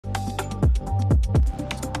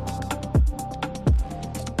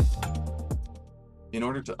in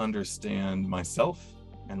order to understand myself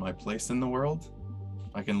and my place in the world,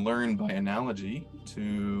 I can learn by analogy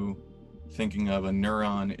to thinking of a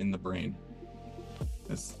neuron in the brain.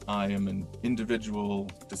 As I am an individual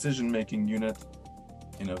decision-making unit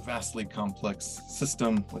in a vastly complex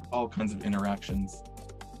system with all kinds of interactions.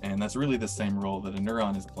 And that's really the same role that a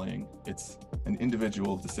neuron is playing. It's an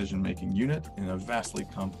individual decision-making unit in a vastly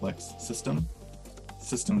complex system,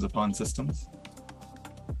 systems upon systems.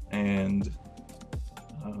 And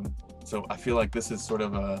so I feel like this is sort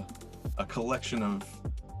of a collection of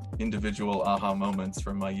individual aha moments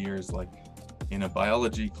from my years, like in a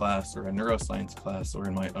biology class or a neuroscience class or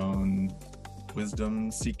in my own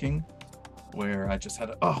wisdom seeking, where I just had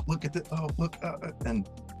a, oh, look at it, oh, look, and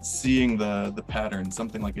seeing the pattern,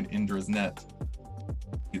 something like an Indra's net.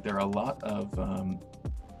 There are a lot of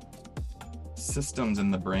systems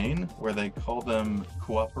in the brain where they call them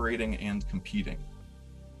cooperating and competing.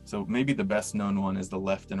 So maybe the best known one is the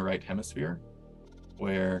left and right hemisphere,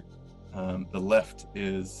 where the left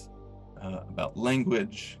is about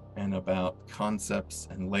language and about concepts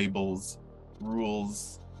and labels,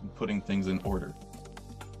 rules, and putting things in order.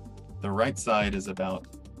 The right side is about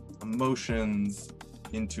emotions,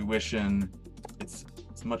 intuition. It's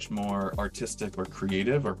much more artistic or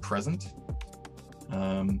creative or present.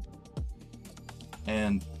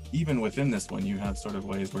 And even within this one, you have sort of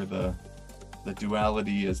ways where the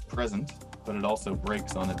duality is present, but it also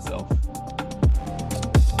breaks on itself.